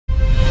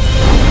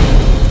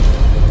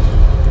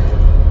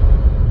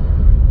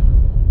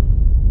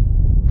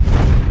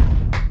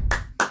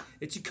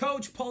It's your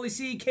coach, Paulie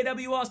C,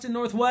 KW Austin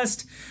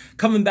Northwest,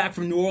 coming back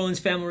from New Orleans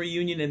family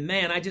reunion. And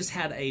man, I just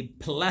had a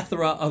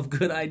plethora of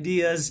good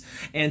ideas.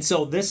 And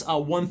so this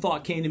one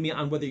thought came to me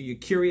on whether you're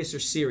curious or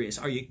serious.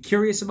 Are you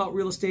curious about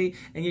real estate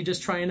and you're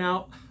just trying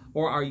out?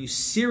 Or are you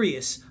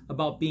serious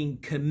about being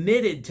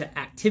committed to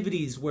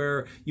activities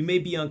where you may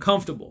be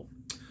uncomfortable?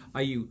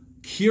 Are you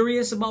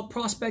curious about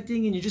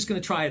prospecting and you're just going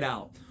to try it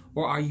out?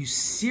 Or are you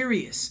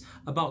serious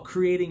about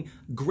creating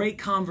great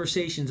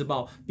conversations,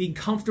 about being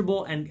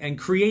comfortable and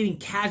creating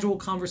casual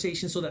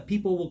conversations so that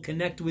people will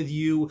connect with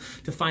you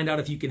to find out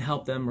if you can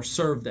help them or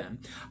serve them?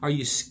 Are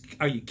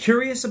you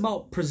curious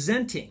about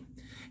presenting?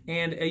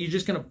 And you're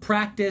just going to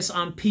practice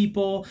on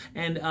people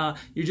and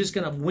you're just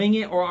going to wing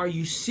it? Or are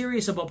you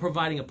serious about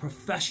providing a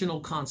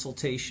professional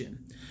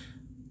consultation?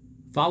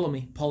 Follow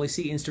me, Paulie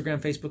C, Instagram,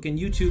 Facebook, and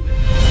YouTube.